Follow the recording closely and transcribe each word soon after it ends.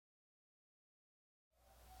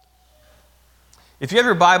If you have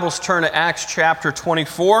your Bibles, turn to Acts chapter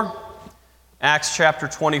 24. Acts chapter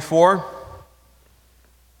 24.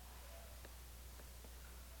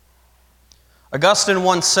 Augustine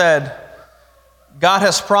once said, "God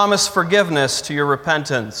has promised forgiveness to your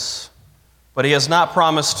repentance, but He has not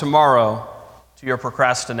promised tomorrow to your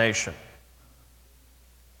procrastination."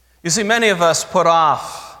 You see, many of us put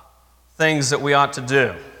off things that we ought to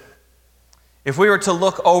do. If we were to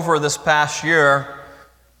look over this past year,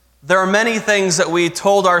 there are many things that we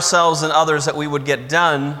told ourselves and others that we would get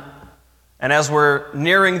done, and as we're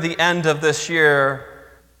nearing the end of this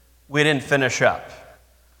year, we didn't finish up.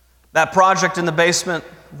 That project in the basement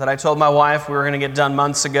that I told my wife we were going to get done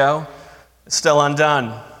months ago is still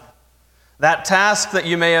undone. That task that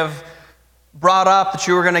you may have brought up that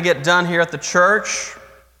you were going to get done here at the church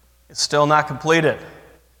is still not completed.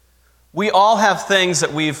 We all have things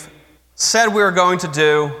that we've said we were going to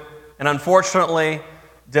do and unfortunately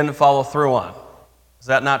didn't follow through on. Is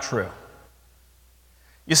that not true?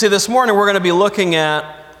 You see, this morning we're going to be looking at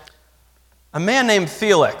a man named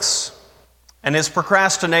Felix and his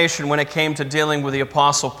procrastination when it came to dealing with the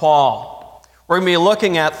Apostle Paul. We're going to be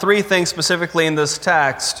looking at three things specifically in this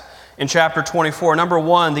text in chapter 24. Number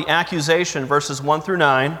one, the accusation, verses 1 through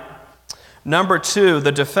 9. Number two,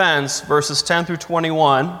 the defense, verses 10 through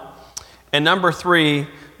 21. And number three,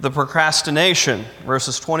 the procrastination,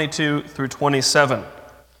 verses 22 through 27.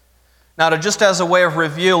 Now, just as a way of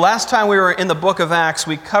review, last time we were in the book of Acts,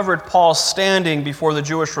 we covered Paul standing before the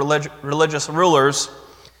Jewish religious rulers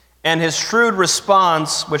and his shrewd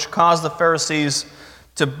response, which caused the Pharisees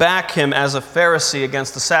to back him as a Pharisee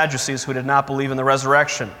against the Sadducees who did not believe in the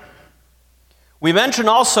resurrection. We mentioned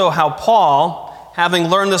also how Paul, having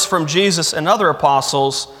learned this from Jesus and other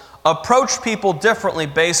apostles, approached people differently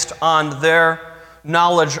based on their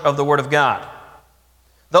knowledge of the Word of God.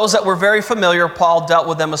 Those that were very familiar, Paul dealt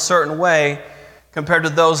with them a certain way compared to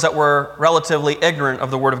those that were relatively ignorant of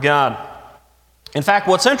the Word of God. In fact,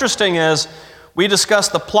 what's interesting is we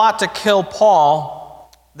discussed the plot to kill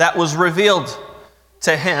Paul that was revealed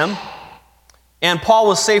to him, and Paul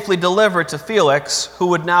was safely delivered to Felix, who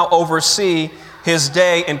would now oversee his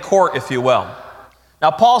day in court, if you will.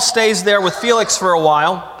 Now, Paul stays there with Felix for a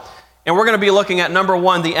while, and we're going to be looking at number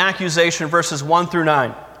one, the accusation, verses 1 through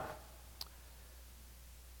 9.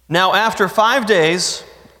 Now, after 5 days,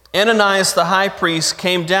 Ananias the high priest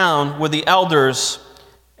came down with the elders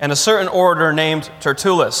and a certain orator named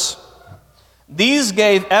Tertullus. These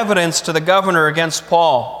gave evidence to the governor against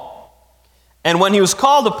Paul. And when he was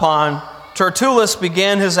called upon, Tertullus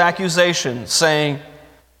began his accusation, saying,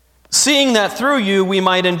 "Seeing that through you we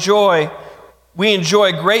enjoy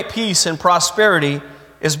great peace and prosperity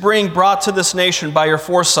is being brought to this nation by your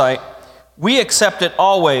foresight, we accept it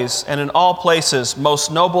always and in all places, most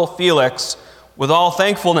noble Felix, with all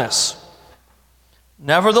thankfulness.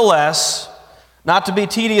 Nevertheless, not to be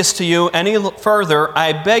tedious to you any further,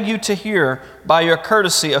 I beg you to hear by your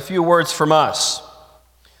courtesy a few words from us.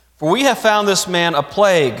 For we have found this man a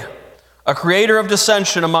plague, a creator of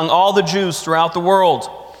dissension among all the Jews throughout the world,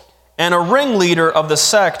 and a ringleader of the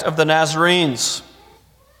sect of the Nazarenes.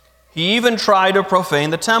 He even tried to profane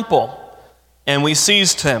the temple, and we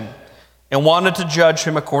seized him and wanted to judge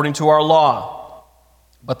him according to our law.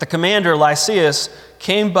 But the commander Lysias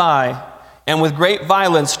came by and with great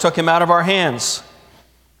violence took him out of our hands,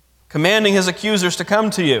 commanding his accusers to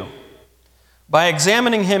come to you. By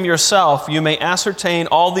examining him yourself, you may ascertain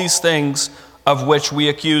all these things of which we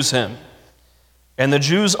accuse him." And the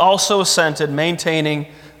Jews also assented, maintaining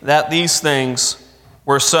that these things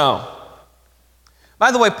were so.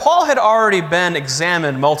 By the way, Paul had already been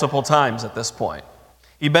examined multiple times at this point.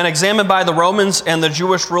 He'd been examined by the Romans and the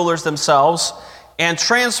Jewish rulers themselves and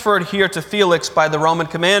transferred here to Felix by the Roman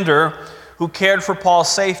commander who cared for Paul's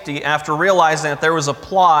safety after realizing that there was a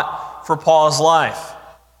plot for Paul's life.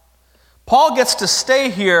 Paul gets to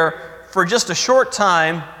stay here for just a short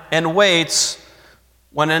time and waits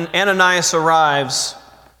when Ananias arrives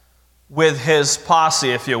with his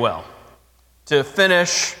posse, if you will, to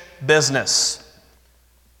finish business,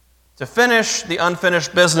 to finish the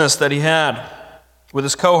unfinished business that he had with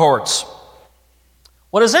his cohorts.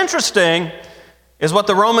 What is interesting is what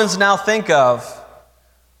the Romans now think of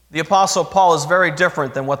the Apostle Paul is very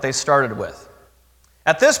different than what they started with.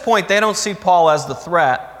 At this point, they don't see Paul as the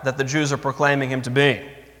threat that the Jews are proclaiming him to be.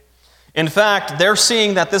 In fact, they're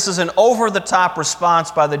seeing that this is an over-the-top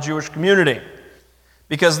response by the Jewish community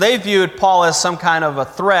because they viewed Paul as some kind of a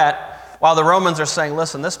threat, while the Romans are saying,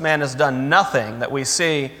 listen, this man has done nothing that we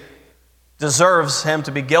see deserves him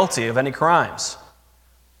to be guilty of any crimes.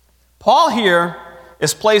 Paul here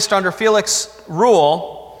is placed under Felix's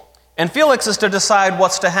rule, and Felix is to decide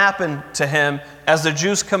what's to happen to him as the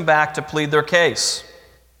Jews come back to plead their case.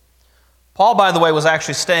 Paul, by the way, was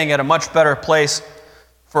actually staying at a much better place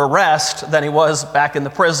for rest than he was back in the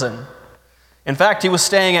prison. In fact, he was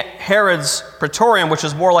staying at Herod's Praetorium, which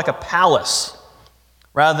is more like a palace,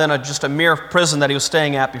 rather than just a mere prison that he was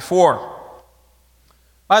staying at before.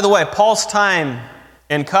 By the way, Paul's time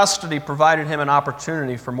in custody provided him an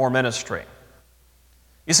opportunity for more ministry.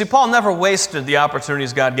 You see, Paul never wasted the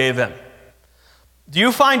opportunities God gave him. Do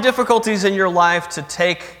you find difficulties in your life to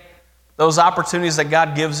take those opportunities that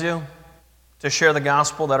God gives you to share the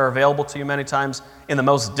gospel that are available to you many times in the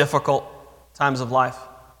most difficult times of life?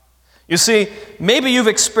 You see, maybe you've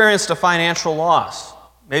experienced a financial loss.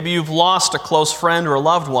 Maybe you've lost a close friend or a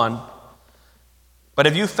loved one. But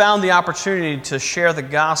have you found the opportunity to share the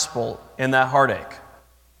gospel in that heartache?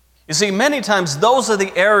 You see, many times those are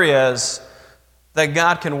the areas that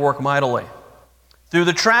God can work mightily. Through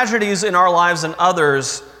the tragedies in our lives and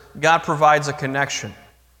others, God provides a connection.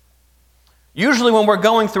 Usually when we're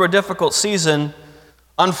going through a difficult season,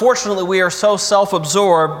 unfortunately we are so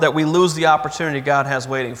self-absorbed that we lose the opportunity God has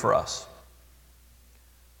waiting for us.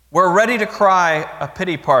 We're ready to cry a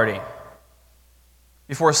pity party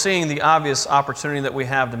before seeing the obvious opportunity that we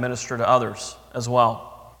have to minister to others as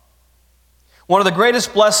well. One of the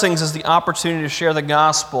greatest blessings is the opportunity to share the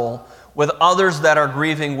gospel with others that are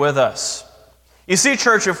grieving with us. You see,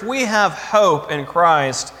 church, if we have hope in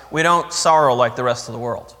Christ, we don't sorrow like the rest of the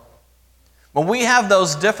world. When we have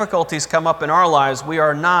those difficulties come up in our lives, we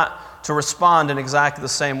are not to respond in exactly the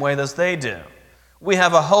same way as they do. We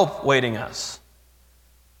have a hope waiting us,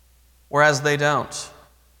 whereas they don't.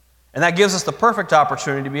 And that gives us the perfect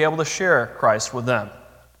opportunity to be able to share Christ with them.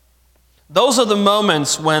 Those are the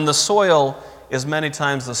moments when the soil is many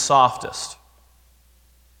times the softest.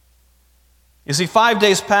 You see, 5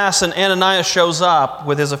 days pass and Ananias shows up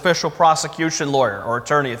with his official prosecution lawyer, or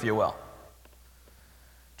attorney, if you will,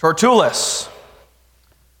 Tertullus,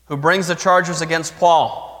 who brings the charges against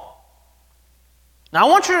Paul. Now, I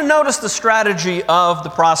want you to notice the strategy of the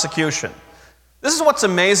prosecution. This is what's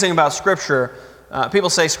amazing about Scripture. People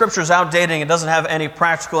say Scripture is outdated and it doesn't have any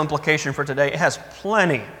practical implication for today. It has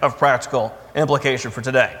plenty of practical implication for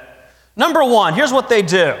today. Number one, here's what they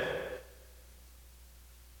do.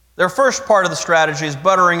 Their first part of the strategy is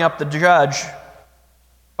buttering up the judge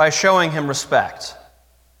by showing him respect.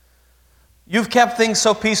 You've kept things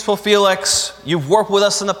so peaceful, Felix. You've worked with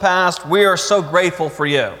us in the past. We are so grateful for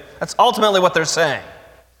you. That's ultimately what they're saying.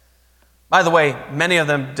 By the way, many of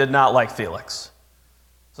them did not like Felix.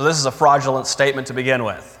 So this is a fraudulent statement to begin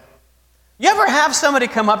with. You ever have somebody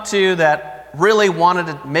come up to you that really wanted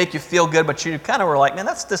to make you feel good, but you kind of were like, man,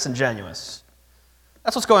 that's disingenuous.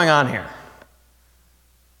 That's what's going on here.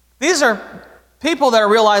 These are people that are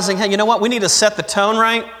realizing, hey, you know what? We need to set the tone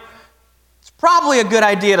right. It's probably a good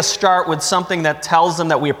idea to start with something that tells them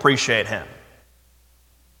that we appreciate him.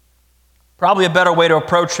 Probably a better way to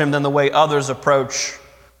approach him than the way others approach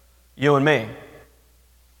you and me.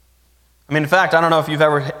 I mean, in fact, I don't know if you've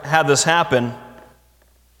ever had this happen,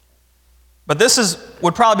 but this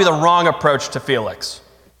would probably be the wrong approach to Felix.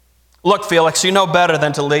 Look, Felix, you know better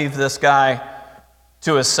than to leave this guy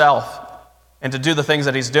to himself and to do the things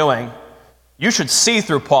that he's doing. You should see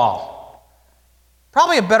through Paul.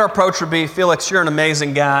 Probably a better approach would be, Felix, you're an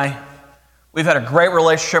amazing guy. We've had a great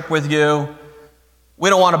relationship with you. We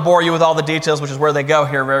don't want to bore you with all the details, which is where they go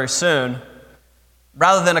here very soon,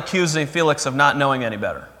 rather than accusing Felix of not knowing any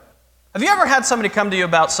better. Have you ever had somebody come to you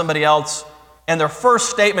about somebody else, and their first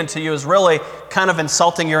statement to you is really kind of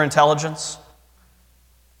insulting your intelligence?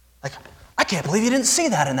 Like, I can't believe you didn't see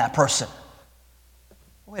that in that person.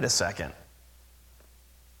 Wait a second.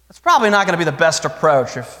 That's probably not going to be the best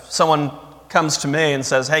approach if someone comes to me and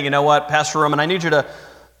says, hey, you know what, Pastor Roman, I need you to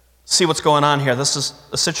see what's going on here. This is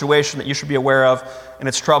a situation that you should be aware of, and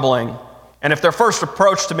it's troubling. And if their first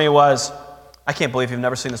approach to me was, I can't believe you've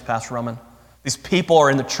never seen this, Pastor Roman. These people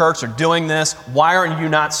are in the church, are doing this. Why aren't you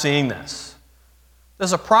not seeing this?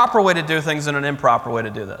 There's a proper way to do things and an improper way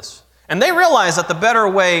to do this. And they realize that the better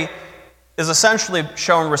way is essentially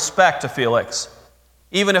showing respect to Felix,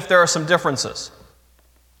 even if there are some differences.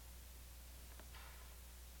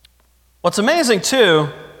 What's amazing, too,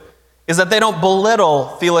 is that they don't belittle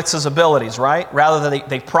Felix's abilities, right? Rather,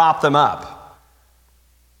 they prop them up.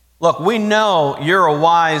 Look, we know you're a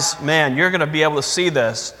wise man. You're going to be able to see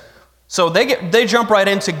this. So they jump right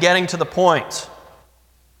into getting to the point.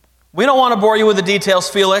 We don't want to bore you with the details,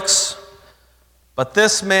 Felix, but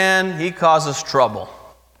this man, he causes trouble.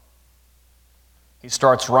 He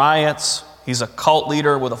starts riots. He's a cult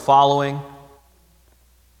leader with a following.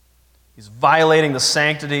 He's violating the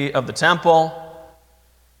sanctity of the temple.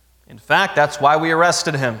 In fact, that's why we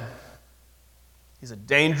arrested him. He's a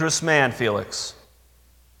dangerous man, Felix.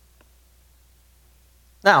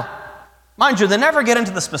 Now, mind you, they never get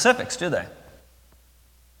into the specifics, do they?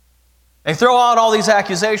 They throw out all these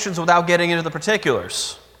accusations without getting into the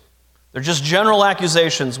particulars. They're just general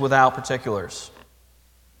accusations without particulars.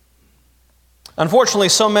 Unfortunately,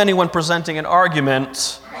 so many, when presenting an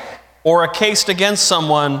argument or a case against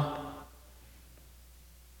someone,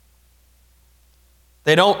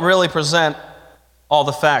 they don't really present all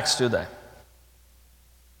the facts, do they?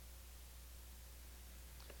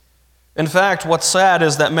 In fact, what's sad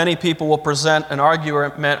is that many people will present an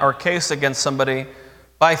argument or case against somebody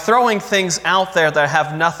by throwing things out there that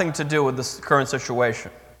have nothing to do with this current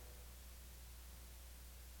situation.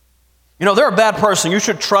 You know, they're a bad person. You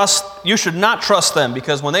should not trust them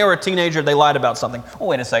because when they were a teenager, they lied about something. Oh,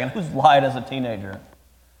 wait a second. Who's lied as a teenager?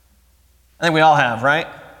 I think we all have, right?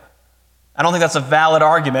 I don't think that's a valid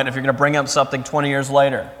argument if you're going to bring up something 20 years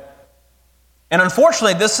later. And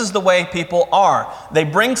unfortunately, this is the way people are. They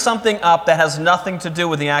bring something up that has nothing to do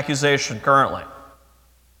with the accusation currently.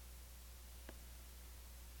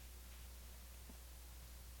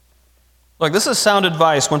 Look, this is sound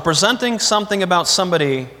advice. When presenting something about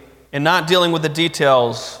somebody and not dealing with the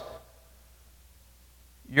details,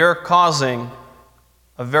 you're causing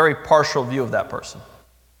a very partial view of that person.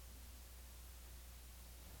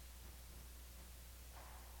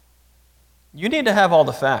 You need to have all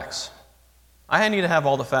the facts. I need to have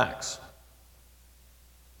all the facts.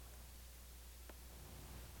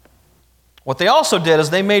 What they also did is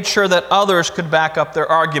they made sure that others could back up their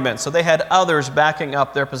argument. So they had others backing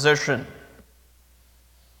up their position.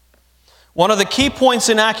 One of the key points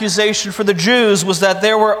in accusation for the Jews was that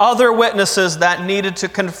there were other witnesses that needed to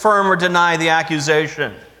confirm or deny the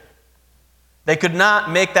accusation. They could not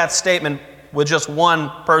make that statement with just one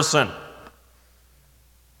person.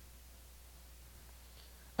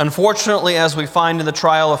 Unfortunately, as we find in the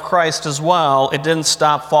trial of Christ as well, it didn't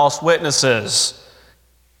stop false witnesses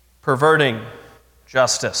perverting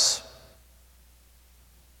justice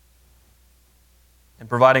and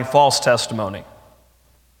providing false testimony.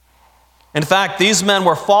 In fact, these men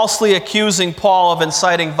were falsely accusing Paul of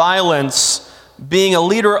inciting violence, being a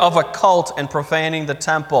leader of a cult, and profaning the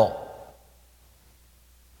temple.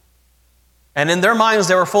 And in their minds,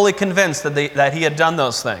 they were fully convinced that he had done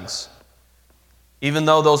those things, even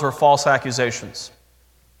though those were false accusations.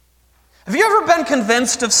 Have you ever been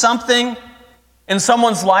convinced of something in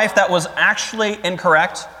someone's life that was actually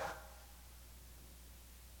incorrect?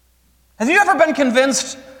 Have you ever been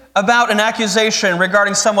convinced about an accusation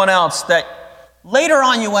regarding someone else that later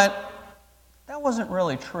on you went, that wasn't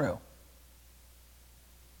really true?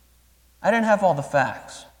 I didn't have all the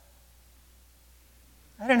facts.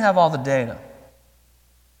 I didn't have all the data.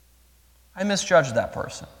 I misjudged that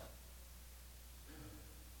person.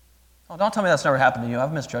 Oh, don't tell me that's never happened to you.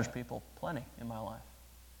 I've misjudged people plenty in my life.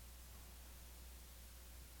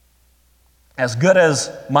 As good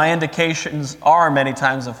as my indications are many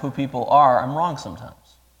times of who people are, I'm wrong sometimes.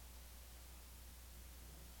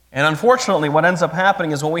 And unfortunately, what ends up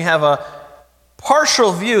happening is when we have a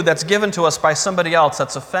partial view that's given to us by somebody else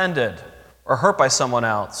that's offended or hurt by someone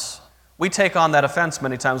else, we take on that offense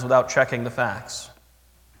many times without checking the facts.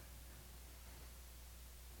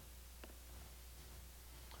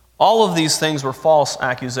 All of these things were false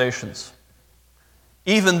accusations,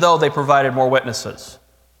 even though they provided more witnesses.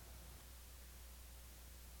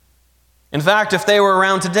 In fact, if they were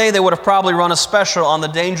around today, they would have probably run a special on the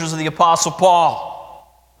dangers of the Apostle Paul.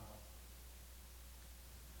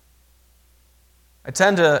 I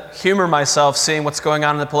tend to humor myself seeing what's going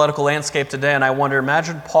on in the political landscape today, and I wonder,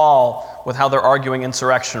 imagine Paul with how they're arguing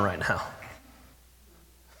insurrection right now.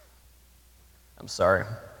 I'm sorry.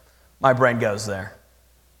 My brain goes there.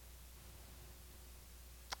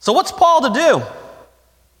 So what's Paul to do?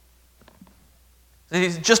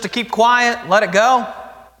 Is he just to keep quiet, let it go?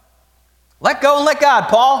 Let go and let God,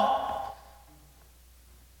 Paul.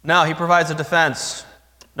 No, he provides a defense.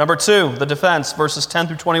 Number 2, the defense, verses 10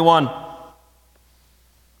 through 21.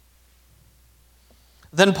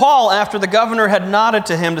 Then Paul, after the governor had nodded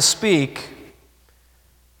to him to speak,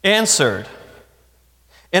 answered,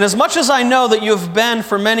 "Inasmuch as I know that you have been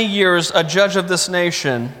for many years a judge of this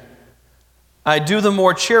nation, I do the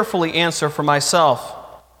more cheerfully answer for myself,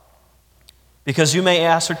 because you may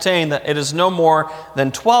ascertain that it is no more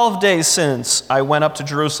than 12 days since I went up to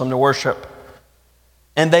Jerusalem to worship.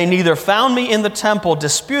 And they neither found me in the temple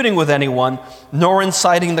disputing with anyone, nor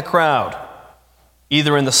inciting the crowd,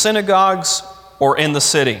 either in the synagogues or in the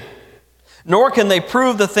city. Nor can they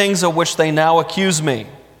prove the things of which they now accuse me.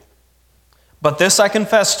 But this I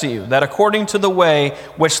confess to you, that according to the way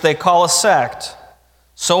which they call a sect,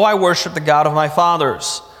 So I worship the God of my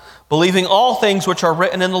fathers, believing all things which are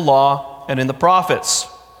written in the law and in the prophets.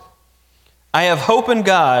 I have hope in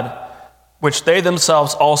God, which they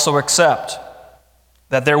themselves also accept,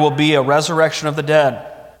 that there will be a resurrection of the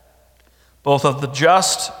dead, both of the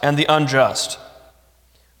just and the unjust.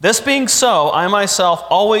 This being so, I myself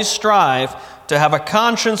always strive to have a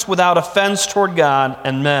conscience without offense toward God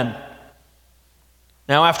and men.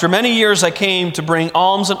 Now, after many years, I came to bring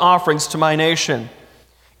alms and offerings to my nation,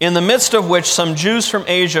 in the midst of which some Jews from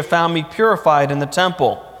Asia found me purified in the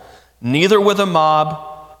temple, neither with a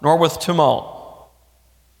mob nor with tumult.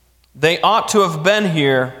 They ought to have been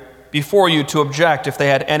here before you to object if they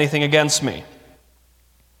had anything against me.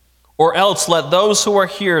 Or else let those who are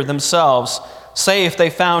here themselves say if they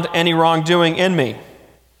found any wrongdoing in me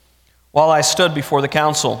while I stood before the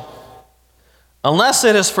council. Unless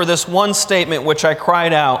it is for this one statement which I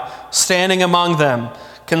cried out, standing among them,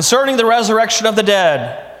 concerning the resurrection of the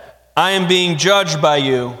dead, I am being judged by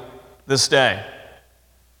you this day.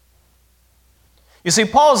 You see,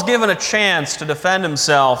 Paul is given a chance to defend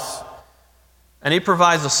himself, and he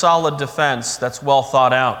provides a solid defense that's well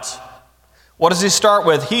thought out. What does he start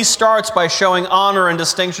with? He starts by showing honor and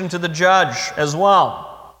distinction to the judge as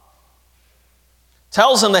well.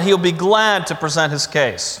 Tells him that he'll be glad to present his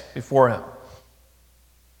case before him.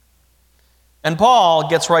 And Paul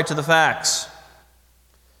gets right to the facts.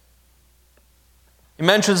 He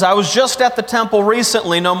mentions, I was just at the temple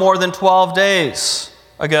recently, no more than 12 days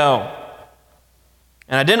ago.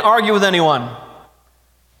 And I didn't argue with anyone,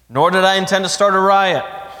 nor did I intend to start a riot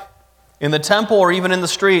in the temple or even in the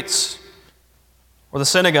streets or the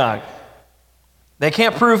synagogue. They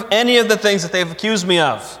can't prove any of the things that they've accused me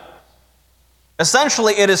of.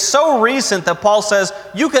 Essentially, it is so recent that Paul says,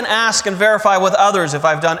 you can ask and verify with others if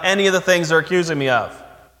I've done any of the things they're accusing me of.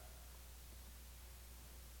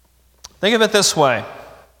 Think of it this way.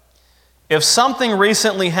 If something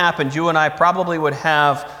recently happened, you and I probably would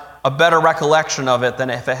have a better recollection of it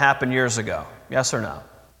than if it happened years ago. Yes or no?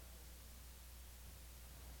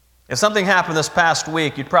 If something happened this past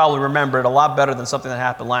week, you'd probably remember it a lot better than something that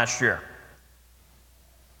happened last year.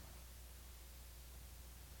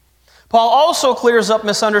 Paul also clears up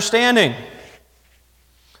misunderstanding.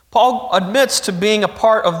 Paul admits to being a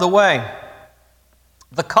part of the way,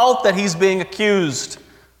 the cult that he's being accused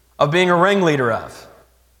of being a ringleader of.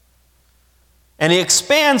 And he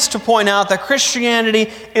expands to point out that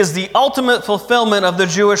Christianity is the ultimate fulfillment of the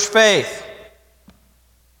Jewish faith.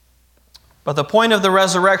 But the point of the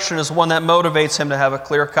resurrection is one that motivates him to have a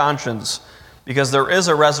clear conscience, because there is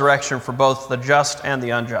a resurrection for both the just and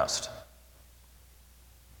the unjust.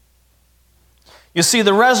 You see,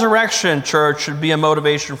 the resurrection, church, should be a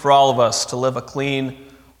motivation for all of us to live a clean,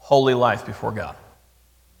 holy life before God.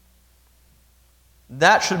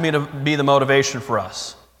 That should be the motivation for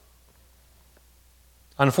us.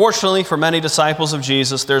 Unfortunately, for many disciples of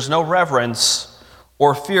Jesus, there's no reverence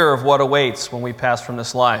or fear of what awaits when we pass from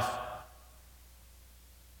this life.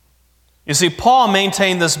 You see, Paul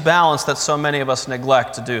maintained this balance that so many of us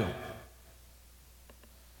neglect to do.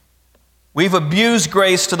 We've abused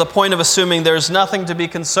grace to the point of assuming there's nothing to be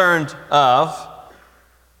concerned of,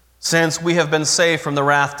 since we have been saved from the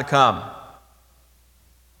wrath to come.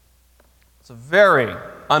 It's a very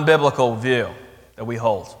unbiblical view that we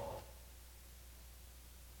hold.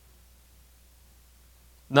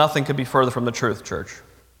 Nothing could be further from the truth, church.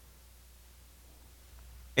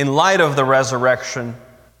 In light of the resurrection,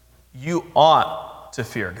 you ought to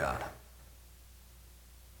fear God,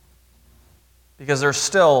 because there's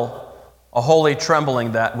still a holy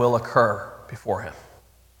trembling that will occur before Him.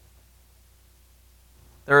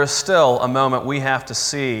 There is still a moment we have to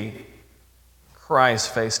see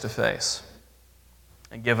Christ face to face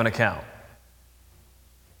and give an account.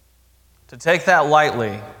 To take that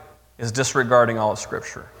lightly is disregarding all of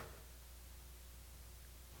Scripture.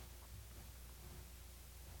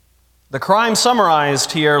 The crime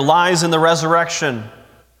summarized here lies in the resurrection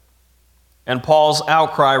and Paul's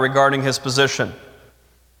outcry regarding his position.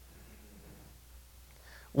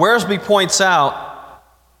 Wiersbe points out,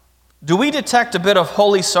 do we detect a bit of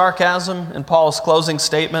holy sarcasm in Paul's closing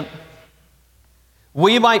statement?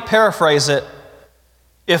 We might paraphrase it,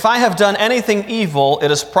 if I have done anything evil,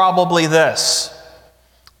 it is probably this.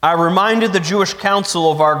 I reminded the Jewish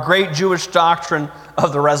council of our great Jewish doctrine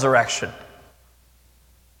of the resurrection.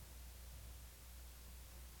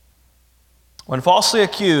 When falsely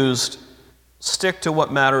accused, stick to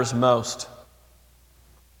what matters most.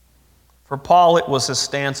 For Paul, it was his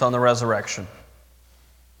stance on the resurrection.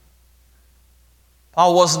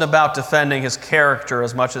 Paul wasn't about defending his character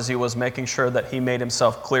as much as he was making sure that he made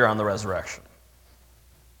himself clear on the resurrection.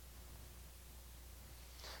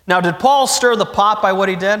 Now, did Paul stir the pot by what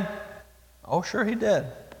he did? Oh, sure he did.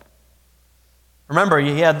 Remember,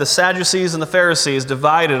 he had the Sadducees and the Pharisees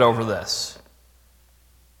divided over this.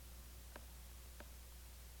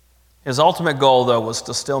 His ultimate goal, though, was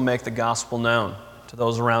to still make the gospel known to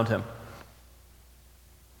those around him.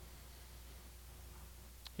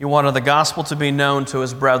 He wanted the gospel to be known to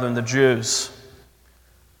his brethren, the Jews,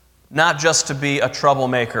 not just to be a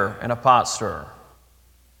troublemaker and a pot stirrer.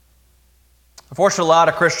 Unfortunately, a lot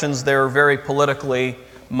of Christians, they're very politically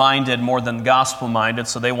minded more than gospel-minded,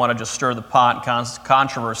 so they want to just stir the pot and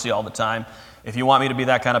controversy all the time. If you want me to be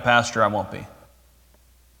that kind of pastor, I won't be.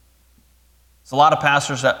 There's a lot of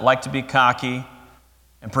pastors that like to be cocky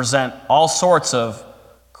and present all sorts of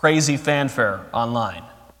crazy fanfare online.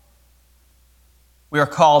 We are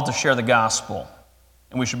called to share the gospel,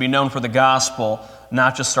 and we should be known for the gospel,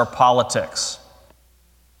 not just our politics.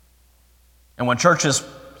 And when churches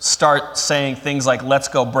start saying things like, "Let's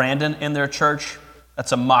go Brandon," in their church,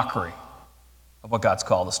 that's a mockery of what God's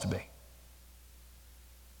called us to be.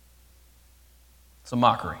 It's a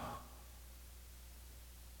mockery.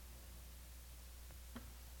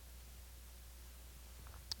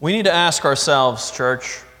 We need to ask ourselves,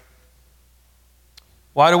 church,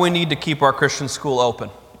 why do we need to keep our Christian school open?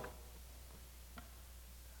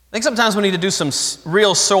 I think sometimes we need to do some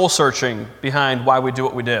real soul searching behind why we do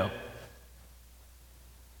what we do.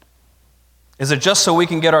 Is it just so we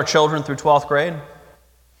can get our children through 12th grade?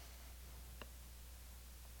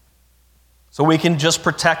 So we can just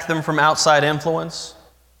protect them from outside influence?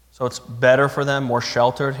 So it's better for them, more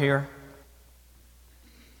sheltered here?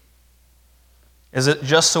 Is it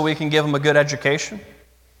just so we can give them a good education?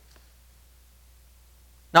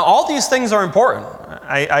 Now, all these things are important.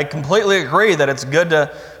 I completely agree that it's good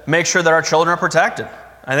to make sure that our children are protected.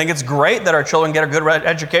 I think it's great that our children get a good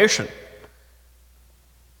education.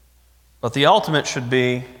 But the ultimate should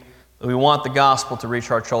be that we want the gospel to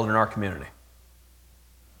reach our children in our community.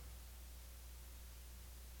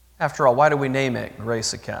 After all, why do we name it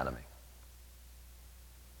Grace Academy?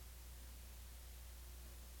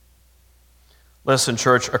 Listen,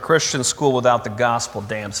 church, a Christian school without the gospel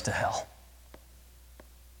damns to hell.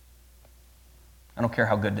 I don't care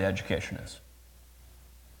how good the education is.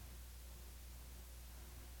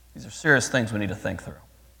 These are serious things we need to think through.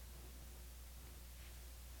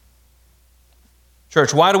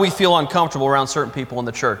 Church, why do we feel uncomfortable around certain people in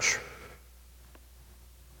the church?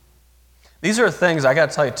 These are things, I got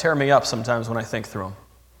to tell you, tear me up sometimes when I think through them.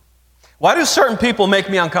 Why do certain people make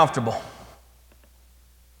me uncomfortable?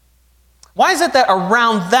 Why is it that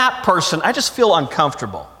around that person I just feel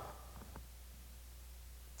uncomfortable?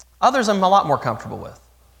 Others I'm a lot more comfortable with.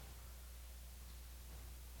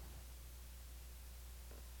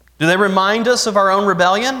 Do they remind us of our own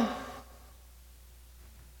rebellion?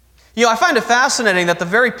 You know, I find it fascinating that the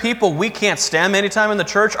very people we can't stand many times in the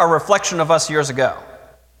church are a reflection of us years ago.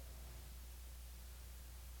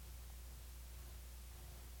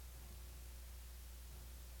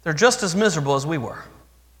 They're just as miserable as we were.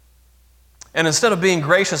 And instead of being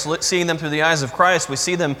gracious, seeing them through the eyes of Christ, we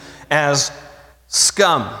see them as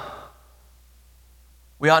scum.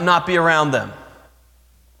 We ought not be around them.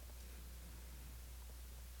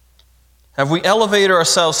 Have we elevated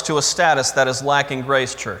ourselves to a status that is lacking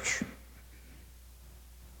grace, church?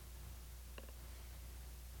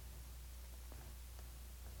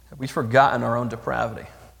 Have we forgotten our own depravity?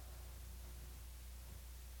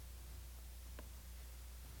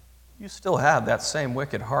 You still have that same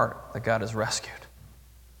wicked heart that God has rescued.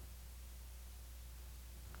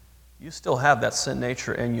 You still have that sin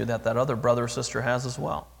nature in you that other brother or sister has as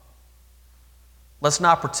well. Let's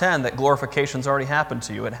not pretend that glorification's already happened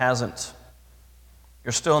to you. It hasn't.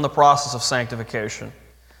 You're still in the process of sanctification.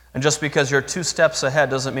 And just because you're 2 steps ahead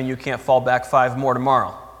doesn't mean you can't fall back 5 more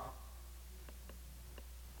tomorrow.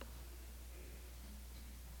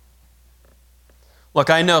 Look,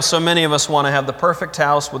 I know so many of us want to have the perfect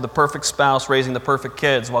house with the perfect spouse raising the perfect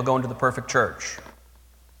kids while going to the perfect church.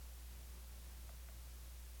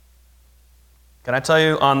 Can I tell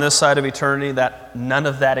you on this side of eternity that none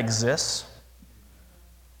of that exists?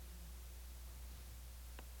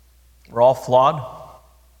 We're all flawed.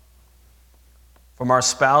 From our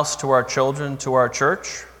spouse to our children to our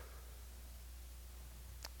church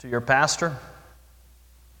to your pastor,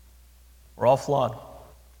 we're all flawed.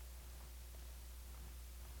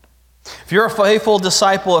 If you're a faithful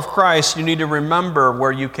disciple of Christ, you need to remember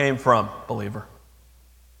where you came from, believer.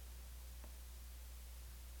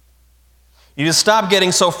 You need to stop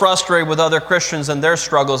getting so frustrated with other Christians and their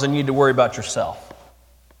struggles, and you need to worry about yourself.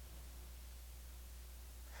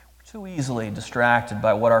 We're too easily distracted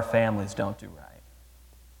by what our families don't do right.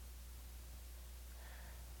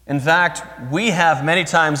 In fact, we have many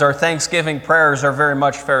times our Thanksgiving prayers are very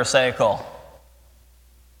much Pharisaical.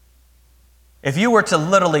 If you were to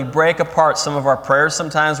literally break apart some of our prayers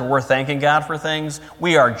sometimes where we're thanking God for things,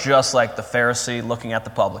 we are just like the Pharisee looking at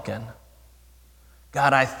the publican.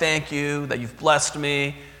 God, I thank you that you've blessed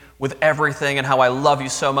me with everything and how I love you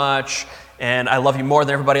so much, and I love you more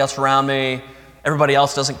than everybody else around me. Everybody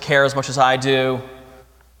else doesn't care as much as I do.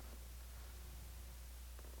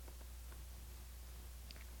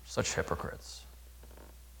 Such hypocrites.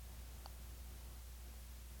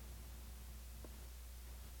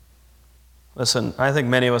 Listen, I think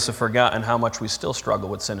many of us have forgotten how much we still struggle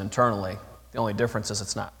with sin internally. The only difference is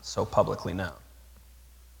it's not so publicly known.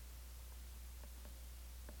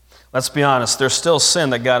 Let's be honest, there's still sin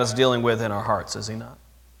that God is dealing with in our hearts, is he not?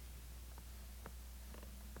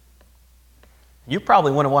 You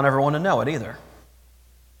probably wouldn't want everyone to know it either.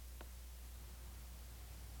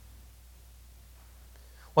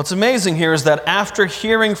 What's amazing here is that after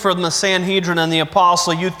hearing from the Sanhedrin and the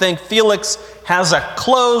apostle, you'd think Felix has a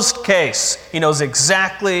closed case. He knows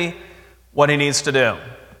exactly what he needs to do.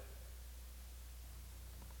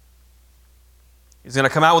 He's going to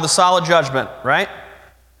come out with a solid judgment, right?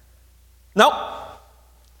 Nope.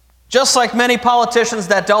 Just like many politicians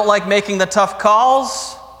that don't like making the tough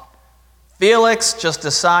calls, Felix just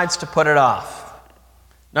decides to put it off.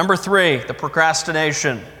 Number 3, the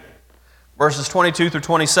procrastination. Verses 22 through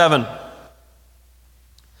 27.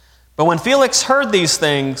 But when Felix heard these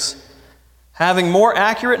things, having more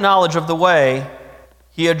accurate knowledge of the way,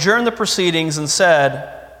 he adjourned the proceedings and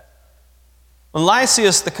said, when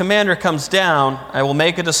Lysias the commander comes down, I will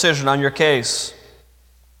make a decision on your case.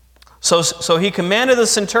 So he commanded the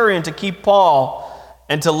centurion to keep Paul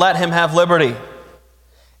and to let him have liberty,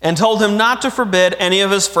 and told him not to forbid any of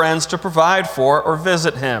his friends to provide for or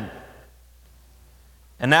visit him.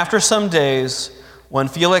 And after some days, when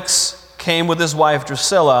Felix came with his wife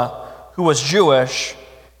Drusilla, who was Jewish,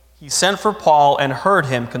 he sent for Paul and heard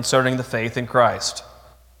him concerning the faith in Christ.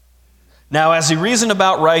 Now, as he reasoned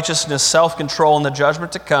about righteousness, self-control, and the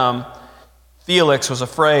judgment to come, Felix was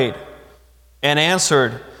afraid and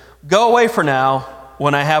answered, go away for now.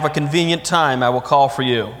 When I have a convenient time, I will call for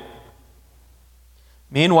you.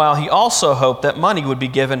 Meanwhile, he also hoped that money would be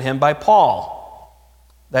given him by Paul,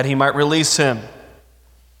 that he might release him.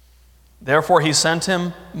 Therefore, he sent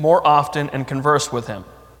him more often and conversed with him.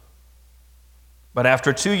 But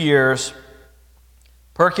after 2 years,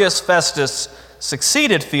 Porcius Festus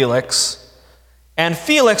succeeded Felix, and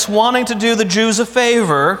Felix, wanting to do the Jews a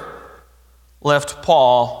favor, left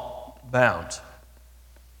Paul bound.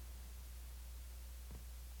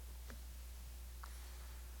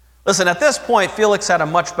 Listen, at this point, Felix had a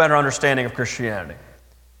much better understanding of Christianity.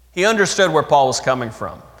 He understood where Paul was coming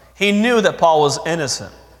from. He knew that Paul was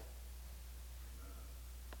innocent.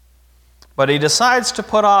 But he decides to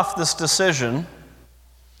put off this decision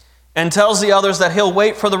and tells the others that he'll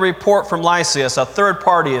wait for the report from Lysias, a third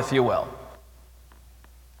party, if you will,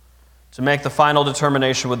 to make the final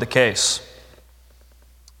determination with the case.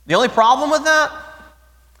 The only problem with that,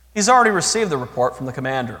 he's already received the report from the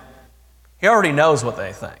commander. He already knows what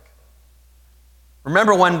they think.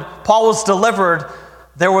 Remember, when Paul was delivered,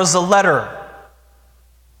 there was a letter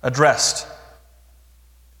addressed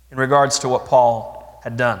in regards to what Paul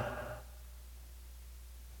had done.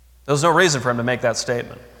 There was no reason for him to make that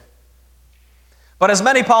statement. But as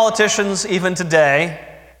many politicians, even today,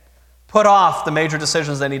 put off the major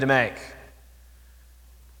decisions they need to make,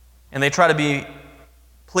 and they try to be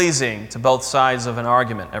pleasing to both sides of an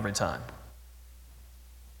argument every time.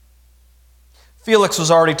 Felix was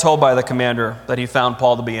already told by the commander that he found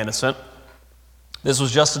Paul to be innocent. This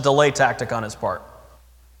was just a delay tactic on his part.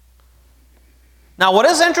 Now, what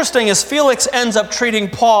is interesting is Felix ends up treating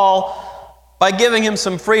Paul by giving him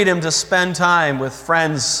some freedom to spend time with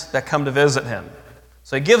friends that come to visit him.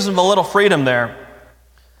 So he gives him a little freedom there.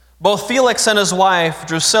 Both Felix and his wife,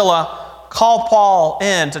 Drusilla, call Paul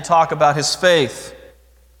in to talk about his faith,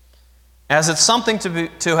 as it's something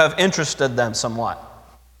to have interested them somewhat.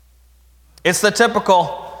 It's the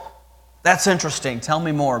typical, that's interesting, tell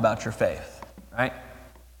me more about your faith, right?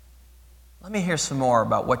 Let me hear some more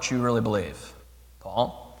about what you really believe,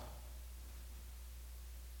 Paul.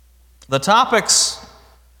 The topics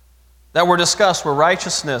that were discussed were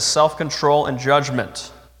righteousness, self-control, and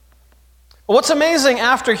judgment. But what's amazing,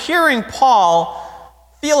 after hearing Paul,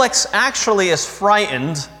 Felix actually is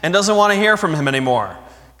frightened and doesn't want to hear from him anymore.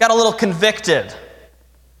 Got a little convicted.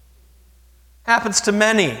 Happens to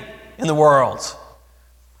many in the world.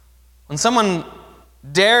 When someone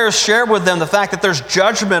dares share with them the fact that there's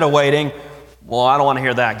judgment awaiting, well, I don't want to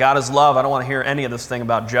hear that. God is love. I don't want to hear any of this thing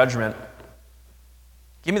about judgment.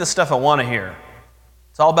 Give me the stuff I want to hear.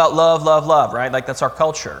 It's all about love, love, love, right? Like that's our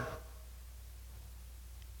culture.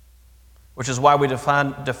 Which is why we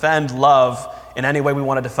defend love in any way we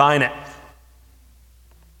want to define it.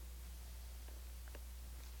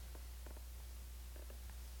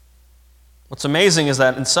 What's amazing is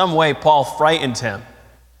that in some way Paul frightened him.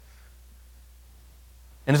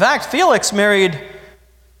 In fact, Felix married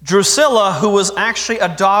Drusilla, who was actually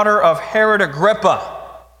a daughter of Herod Agrippa,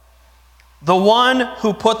 the one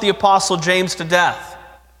who put the apostle James to death.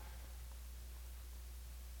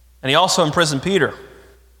 And he also imprisoned Peter.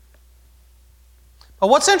 But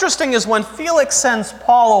what's interesting is when Felix sends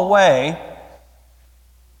Paul away,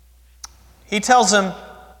 he tells him,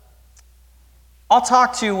 I'll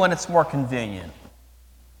talk to you when it's more convenient.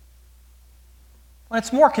 When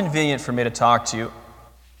it's more convenient for me to talk to you,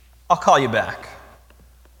 I'll call you back.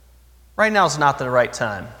 Right now is not the right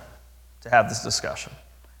time to have this discussion.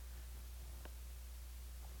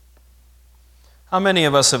 How many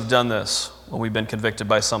of us have done this when we've been convicted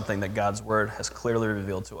by something that God's Word has clearly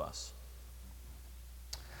revealed to us?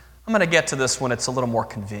 I'm going to get to this when it's a little more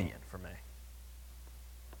convenient for me.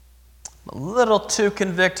 I'm a little too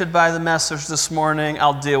convicted by the message this morning.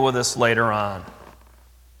 I'll deal with this later on.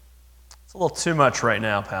 It's a little too much right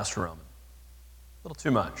now, Pastor Roman. A little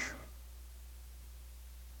too much.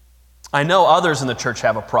 I know others in the church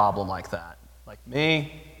have a problem like that. Like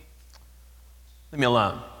me, leave me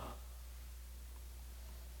alone.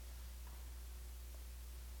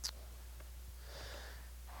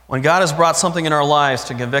 When God has brought something in our lives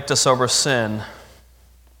to convict us over sin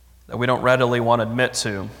that we don't readily want to admit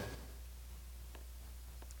to,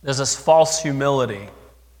 there's this false humility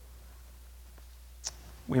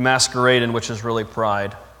we masquerade in, which is really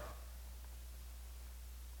pride.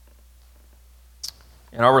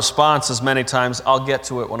 And our response is many times, I'll get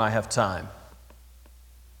to it when I have time.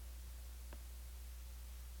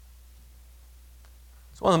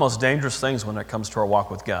 It's one of the most dangerous things when it comes to our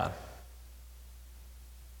walk with God.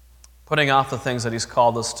 Putting off the things that He's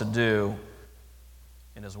called us to do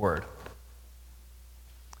in His Word.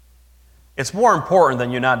 It's more important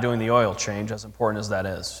than you not doing the oil change, as important as that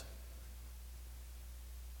is.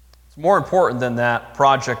 It's more important than that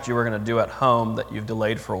project you were going to do at home that you've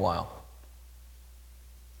delayed for a while.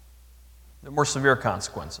 There are more severe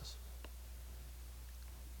consequences.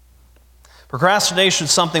 Procrastination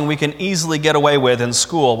is something we can easily get away with in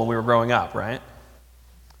school when we were growing up, right?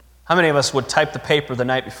 How many of us would type the paper the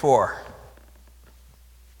night before?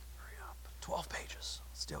 Hurry up, 12 pages.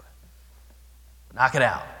 Let's do it. Knock it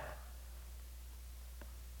out.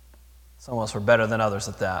 Some of us were better than others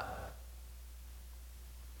at that.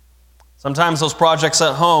 Sometimes those projects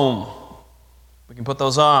at home, we can put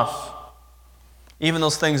those off. Even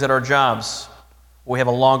those things at our jobs, we have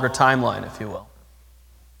a longer timeline, if you will.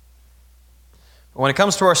 But when it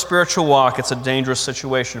comes to our spiritual walk, it's a dangerous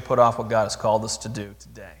situation to put off what God has called us to do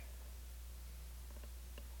today.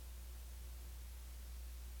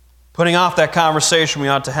 Putting off that conversation we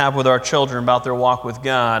ought to have with our children about their walk with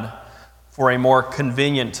God for a more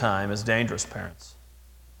convenient time is dangerous, parents.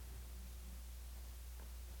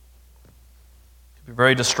 It can be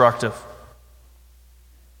very destructive.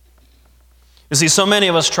 You see, so many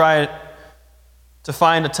of us try to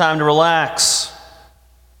find a time to relax.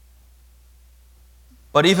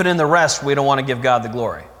 But even in the rest, we don't want to give God the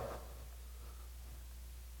glory.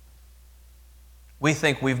 We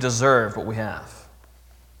think we've deserved what we have.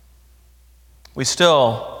 We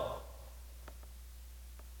still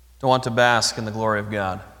don't want to bask in the glory of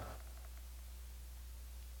God.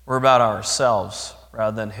 We're about ourselves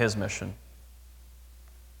rather than His mission.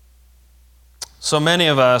 So many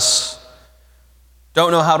of us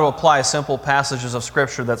don't know how to apply simple passages of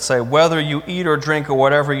Scripture that say, whether you eat or drink or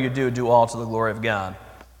whatever you do, do all to the glory of God.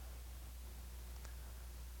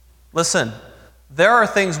 Listen, there are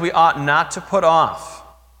things we ought not to put off,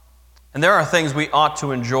 and there are things we ought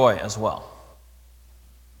to enjoy as well.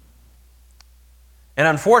 And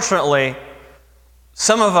unfortunately,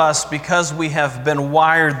 some of us, because we have been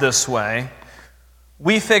wired this way,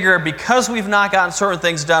 we figure because we've not gotten certain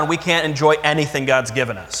things done, we can't enjoy anything God's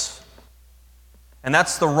given us. And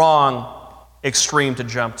that's the wrong extreme to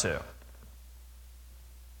jump to.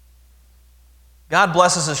 God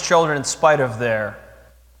blesses His children in spite of their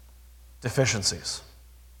deficiencies.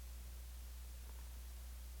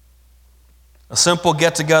 A simple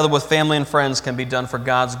get-together with family and friends can be done for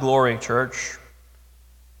God's glory, church,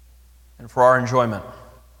 and for our enjoyment.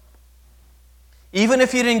 Even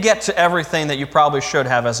if you didn't get to everything that you probably should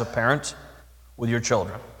have as a parent with your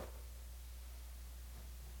children.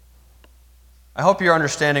 I hope you're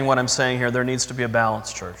understanding what I'm saying here. There needs to be a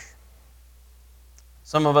balance, church.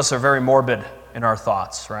 Some of us are very morbid in our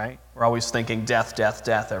thoughts, right? We're always thinking death, death,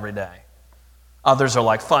 death every day. Others are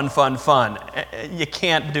like fun, fun, fun. You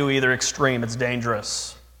can't do either extreme. It's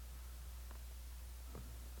dangerous.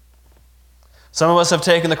 Some of us have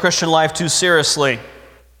taken the Christian life too seriously.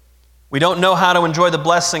 We don't know how to enjoy the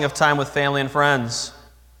blessing of time with family and friends.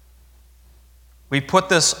 We put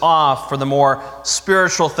this off for the more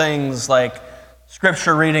spiritual things like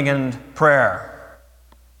scripture reading and prayer.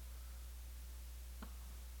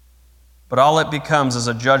 But all it becomes is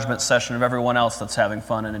a judgment session of everyone else that's having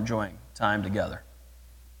fun and enjoying time together.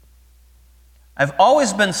 I've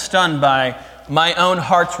always been stunned by my own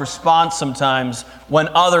heart's response sometimes when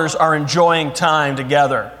others are enjoying time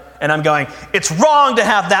together. And I'm going, it's wrong to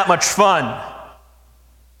have that much fun.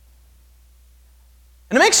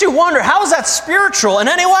 And it makes you wonder, how is that spiritual in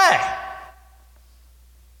any way?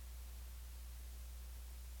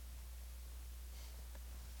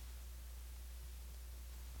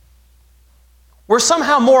 We're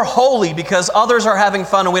somehow more holy because others are having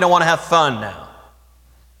fun and we don't want to have fun now.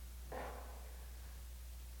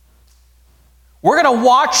 We're going to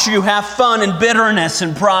watch you have fun and bitterness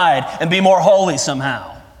and pride and be more holy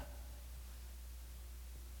somehow.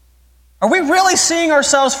 Are we really seeing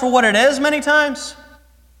ourselves for what it is many times?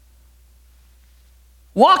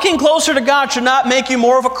 Walking closer to God should not make you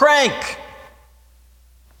more of a crank.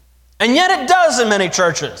 And yet it does in many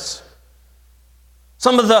churches.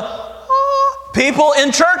 Some of the people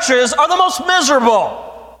in churches are the most miserable.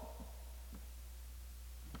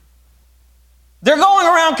 They're going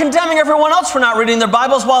around condemning everyone else for not reading their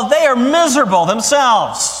Bibles while they are miserable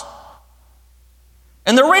themselves.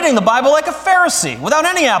 And they're reading the Bible like a Pharisee without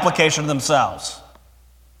any application to themselves.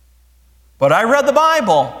 But I read the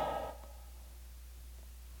Bible.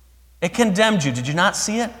 It condemned you. Did you not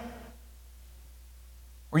see it?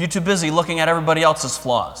 Were you too busy looking at everybody else's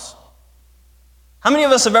flaws? How many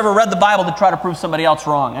of us have ever read the Bible to try to prove somebody else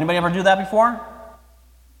wrong? Anybody ever do that before?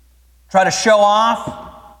 Try to show off?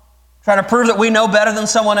 Try to prove that we know better than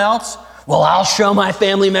someone else? Well, I'll show my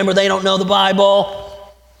family member they don't know the Bible.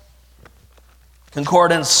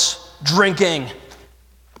 Concordance, drinking.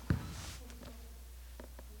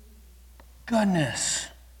 Goodness,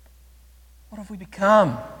 what have we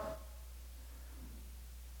become?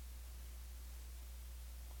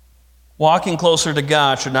 Walking closer to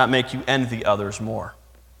God should not make you envy others more.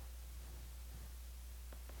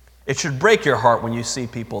 It should break your heart when you see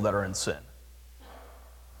people that are in sin.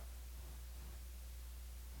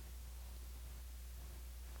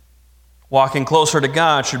 Walking closer to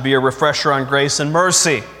God should be a refresher on grace and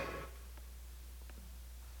mercy,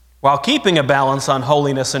 while keeping a balance on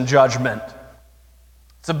holiness and judgment.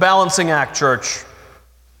 It's a balancing act, church.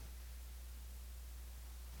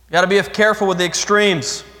 You got to be careful with the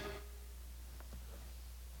extremes.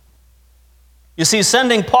 You see,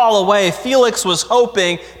 sending Paul away, Felix was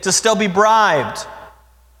hoping to still be bribed.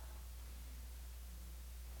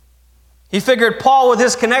 He figured Paul, with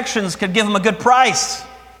his connections, could give him a good price.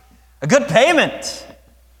 A good payment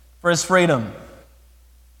for his freedom.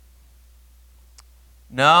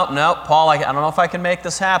 No, Paul, I don't know if I can make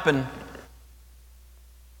this happen.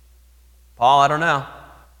 Paul, I don't know.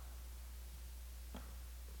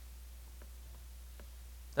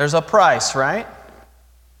 There's a price, right?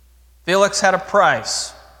 Felix had a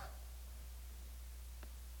price.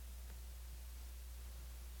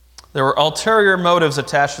 There were ulterior motives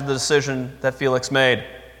attached to the decision that Felix made.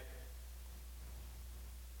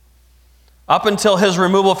 Up until his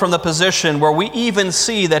removal from the position, where we even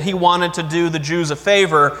see that he wanted to do the Jews a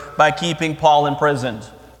favor by keeping Paul imprisoned.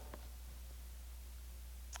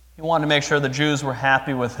 He wanted to make sure the Jews were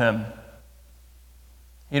happy with him.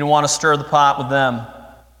 He didn't want to stir the pot with them,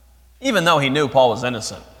 even though he knew Paul was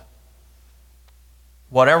innocent.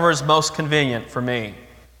 Whatever is most convenient for me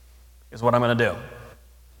is what I'm going to do.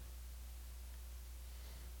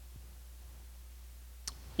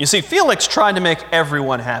 You see, Felix tried to make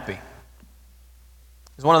everyone happy.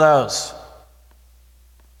 He's one of those.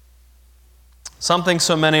 Something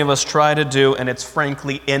so many of us try to do, and it's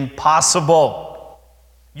frankly impossible.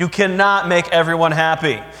 You cannot make everyone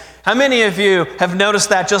happy. How many of you have noticed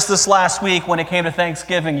that just this last week when it came to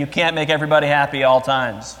Thanksgiving, you can't make everybody happy all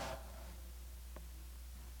times?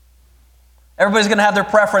 Everybody's going to have their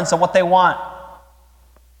preference on what they want.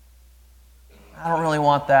 I don't really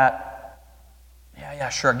want that. Yeah,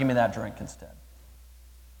 sure, give me that drink instead.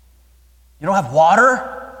 You don't have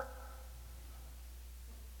water?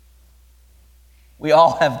 We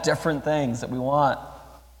all have different things that we want.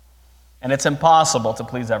 And it's impossible to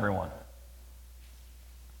please everyone.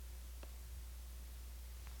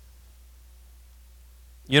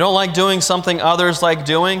 You don't like doing something others like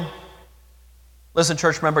doing? Listen,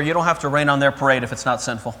 church member, you don't have to rain on their parade if it's not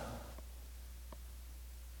sinful.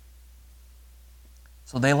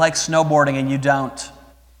 So they like snowboarding and you don't.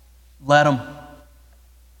 Let them.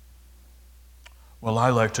 Well, I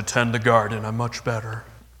like to tend the garden. I'm much better.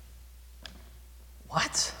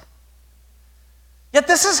 What? Yet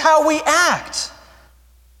this is how we act.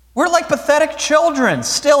 We're like pathetic children,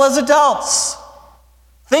 still as adults,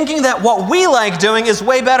 thinking that what we like doing is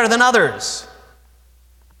way better than others.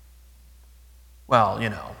 Well,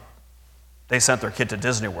 they sent their kid to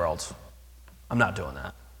Disney World. I'm not doing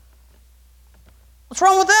that. What's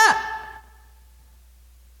wrong with that?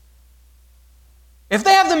 If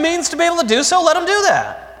they have the means to be able to do so, let them do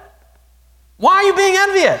that. Why are you being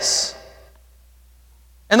envious?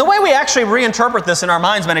 And the way we actually reinterpret this in our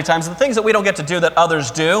minds many times, the things that we don't get to do that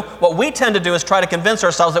others do, what we tend to do is try to convince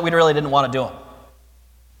ourselves that we really didn't want to do them.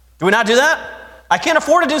 Do we not do that? I can't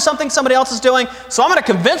afford to do something somebody else is doing, so I'm going to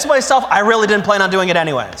convince myself I really didn't plan on doing it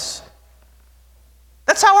anyways.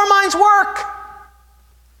 That's how our minds work.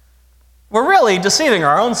 We're really deceiving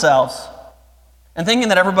our own selves and thinking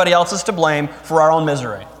that everybody else is to blame for our own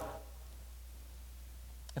misery.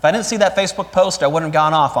 If I didn't see that Facebook post, I wouldn't have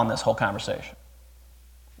gone off on this whole conversation.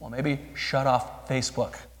 Well, maybe shut off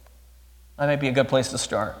Facebook. That might be a good place to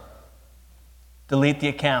start. Delete the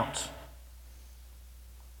account.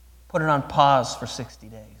 Put it on pause for 60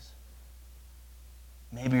 days.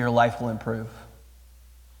 Maybe your life will improve.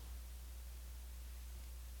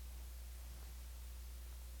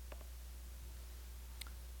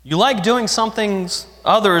 You like doing some things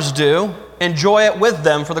others do, enjoy it with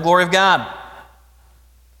them for the glory of God.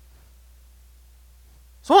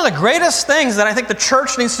 It's one of the greatest things that I think the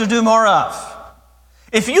church needs to do more of.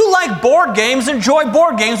 If you like board games, enjoy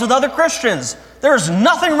board games with other Christians. There's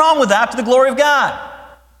nothing wrong with that to the glory of God.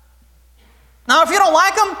 Now, if you don't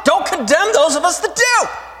like them, don't condemn those of us that do.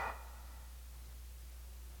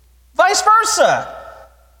 Vice versa.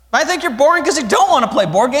 If I think you're boring because you don't want to play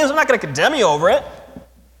board games, I'm not going to condemn you over it.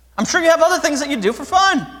 I'm sure you have other things that you do for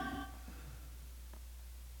fun.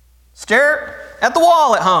 Stare at the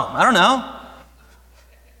wall at home. I don't know.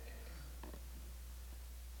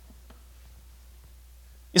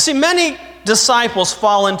 You see, many disciples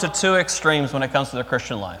fall into two extremes when it comes to their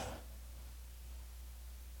Christian life.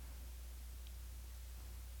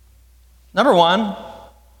 Number one,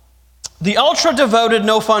 the ultra-devoted,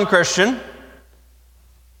 no-fun Christian.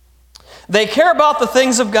 They care about the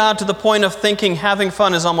things of God to the point of thinking having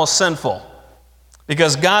fun is almost sinful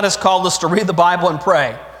because God has called us to read the Bible and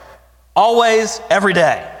pray. Always, every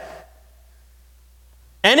day.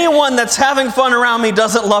 Anyone that's having fun around me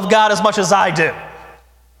doesn't love God as much as I do.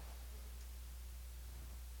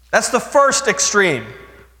 That's the first extreme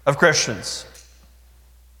of Christians.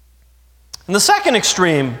 And the second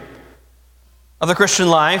extreme of the Christian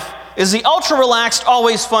life is the ultra-relaxed,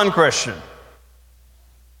 always fun Christian.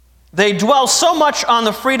 They dwell so much on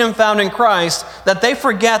the freedom found in Christ that they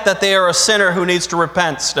forget that they are a sinner who needs to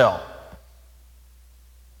repent still.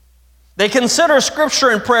 They consider Scripture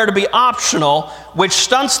and prayer to be optional, which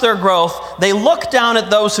stunts their growth. They look down at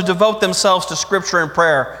those who devote themselves to Scripture and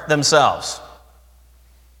prayer themselves.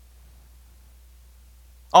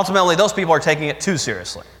 Ultimately, those people are taking it too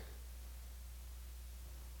seriously.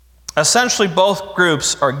 Essentially, both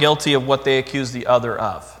groups are guilty of what they accuse the other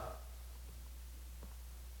of.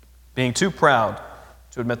 Being too proud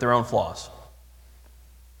to admit their own flaws.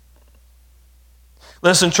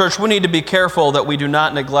 Listen, church, we need to be careful that we do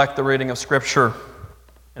not neglect the reading of Scripture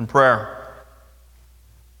and prayer.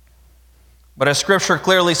 But as Scripture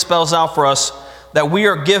clearly spells out for us, that we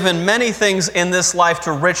are given many things in this life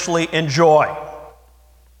to richly enjoy.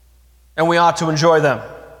 And we ought to enjoy them.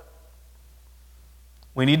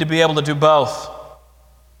 We need to be able to do both.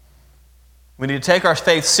 We need to take our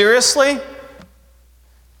faith seriously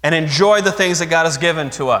and enjoy the things that God has given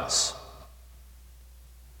to us.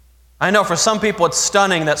 I know for some people it's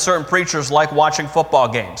stunning that certain preachers like watching football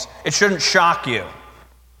games. It shouldn't shock you.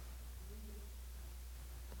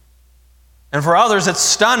 And for others it's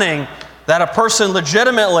stunning that a person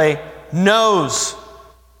legitimately knows,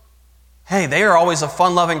 hey, they are always a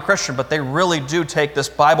fun-loving Christian, but they really do take this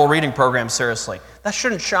Bible reading program seriously. That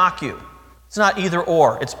shouldn't shock you. It's not either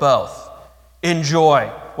or, it's both. Enjoy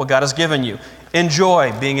what God has given you.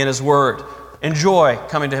 Enjoy being in His Word. Enjoy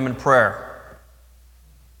coming to Him in prayer.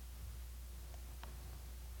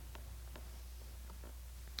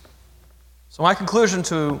 So my conclusion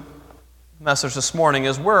to the message this morning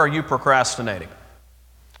is, where are you procrastinating?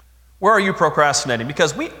 Where are you procrastinating?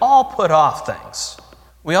 Because we all put off things.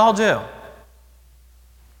 We all do.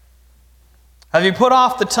 Have you put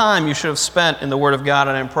off the time you should have spent in the Word of God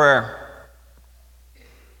and in prayer?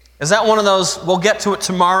 Is that one of those, we'll get to it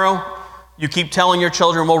tomorrow? You keep telling your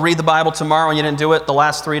children, we'll read the Bible tomorrow, and you didn't do it the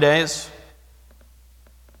last 3 days?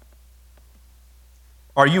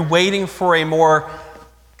 Are you waiting for a more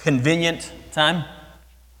convenient time?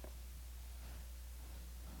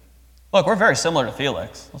 Look, we're very similar to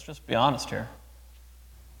Felix. Let's just be honest here.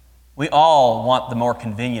 We all want the more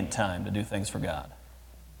convenient time to do things for God.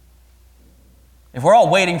 If we're all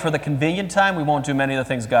waiting for the convenient time, we won't do many of the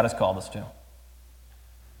things God has called us to.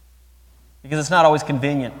 Because it's not always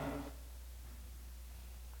convenient.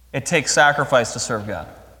 It takes sacrifice to serve God.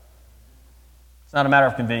 It's not a matter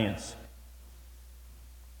of convenience.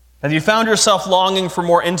 Have you found yourself longing for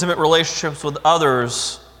more intimate relationships with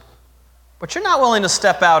others, but you're not willing to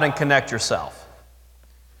step out and connect yourself?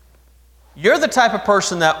 You're the type of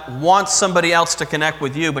person that wants somebody else to connect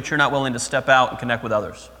with you, but you're not willing to step out and connect with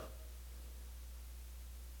others.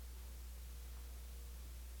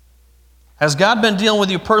 Has God been dealing with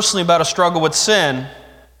you personally about a struggle with sin,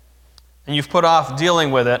 and you've put off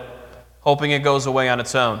dealing with it, hoping it goes away on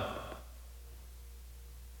its own?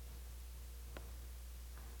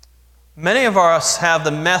 Many of us have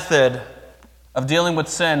the method of dealing with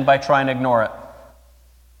sin by trying to ignore it.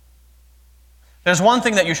 There's one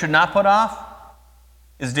thing that you should not put off,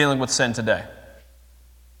 is dealing with sin today.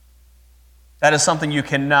 That is something you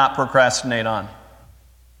cannot procrastinate on.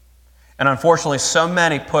 And unfortunately, so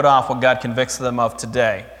many put off what God convicts them of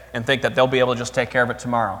today and think that they'll be able to just take care of it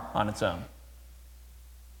tomorrow on its own.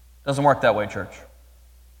 It doesn't work that way, church.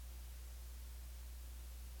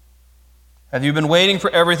 Have you been waiting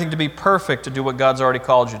for everything to be perfect to do what God's already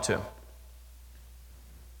called you to?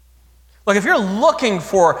 Look, if you're looking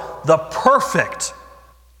for the perfect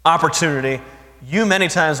opportunity, you many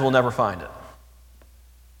times will never find it.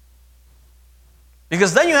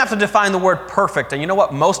 Because then you have to define the word perfect. And you know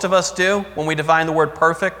what most of us do when we define the word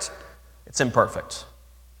perfect? It's imperfect.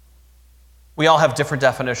 We all have different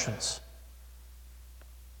definitions.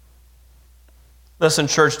 Listen,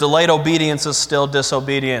 church, delayed obedience is still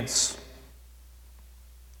disobedience.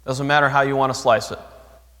 Doesn't matter how you want to slice it.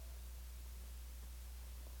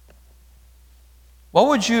 What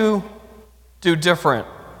would you do different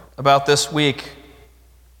about this week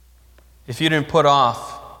if you didn't put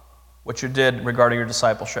off what you did regarding your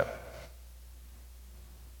discipleship?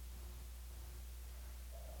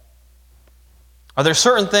 Are there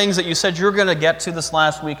certain things that you said you were going to get to this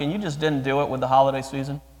last week and you just didn't do it with the holiday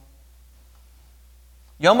season?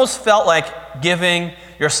 You almost felt like giving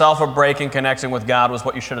yourself a break and connecting with God was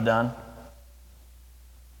what you should have done.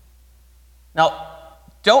 Now,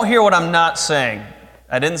 don't hear what I'm not saying.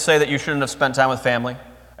 I didn't say that you shouldn't have spent time with family.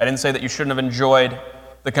 I didn't say that you shouldn't have enjoyed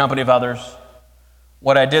the company of others.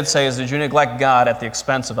 What I did say is, did you neglect God at the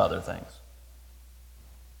expense of other things?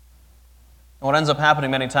 And what ends up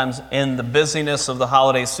happening many times in the busyness of the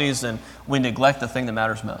holiday season, we neglect the thing that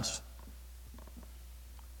matters most.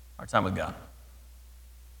 Our time with God.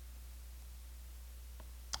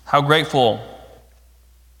 How grateful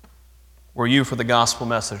were you for the gospel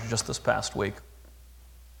message just this past week?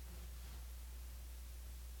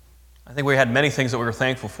 I think we had many things that we were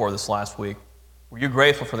thankful for this last week. Were you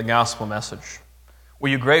grateful for the gospel message? Were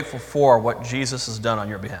you grateful for what Jesus has done on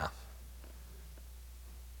your behalf?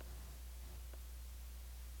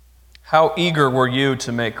 How eager were you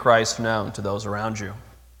to make Christ known to those around you?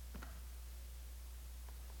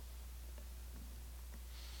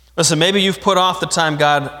 Listen, maybe you've put off the time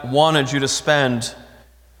God wanted you to spend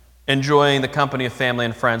enjoying the company of family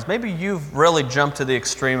and friends. Maybe you've really jumped to the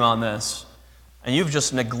extreme on this, and you've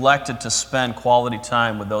just neglected to spend quality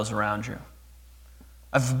time with those around you.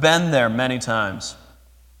 I've been there many times.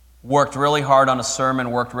 Worked really hard on a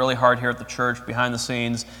sermon, worked really hard here at the church behind the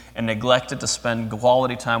scenes, and neglected to spend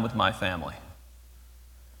quality time with my family.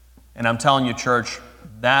 And I'm telling you, church,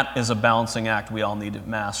 that is a balancing act we all need to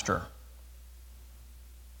master.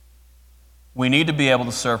 We need to be able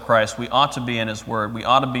to serve Christ. We ought to be in His Word. We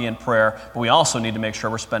ought to be in prayer, but we also need to make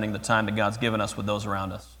sure we're spending the time that God's given us with those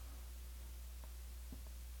around us.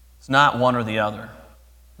 It's not one or the other.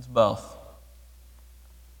 It's both.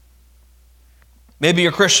 Maybe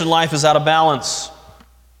your Christian life is out of balance.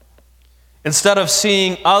 Instead of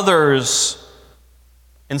seeing others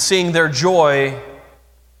and seeing their joy,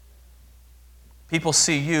 people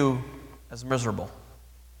see you as miserable.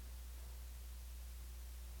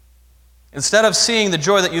 Instead of seeing the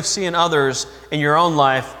joy that you see in others in your own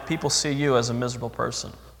life, people see you as a miserable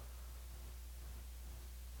person.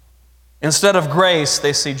 Instead of grace,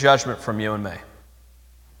 they see judgment from you and me.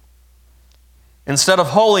 Instead of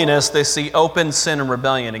holiness, they see open sin and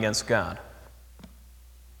rebellion against God.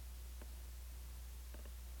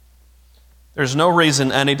 There's no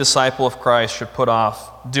reason any disciple of Christ should put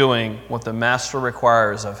off doing what the Master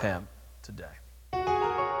requires of him today.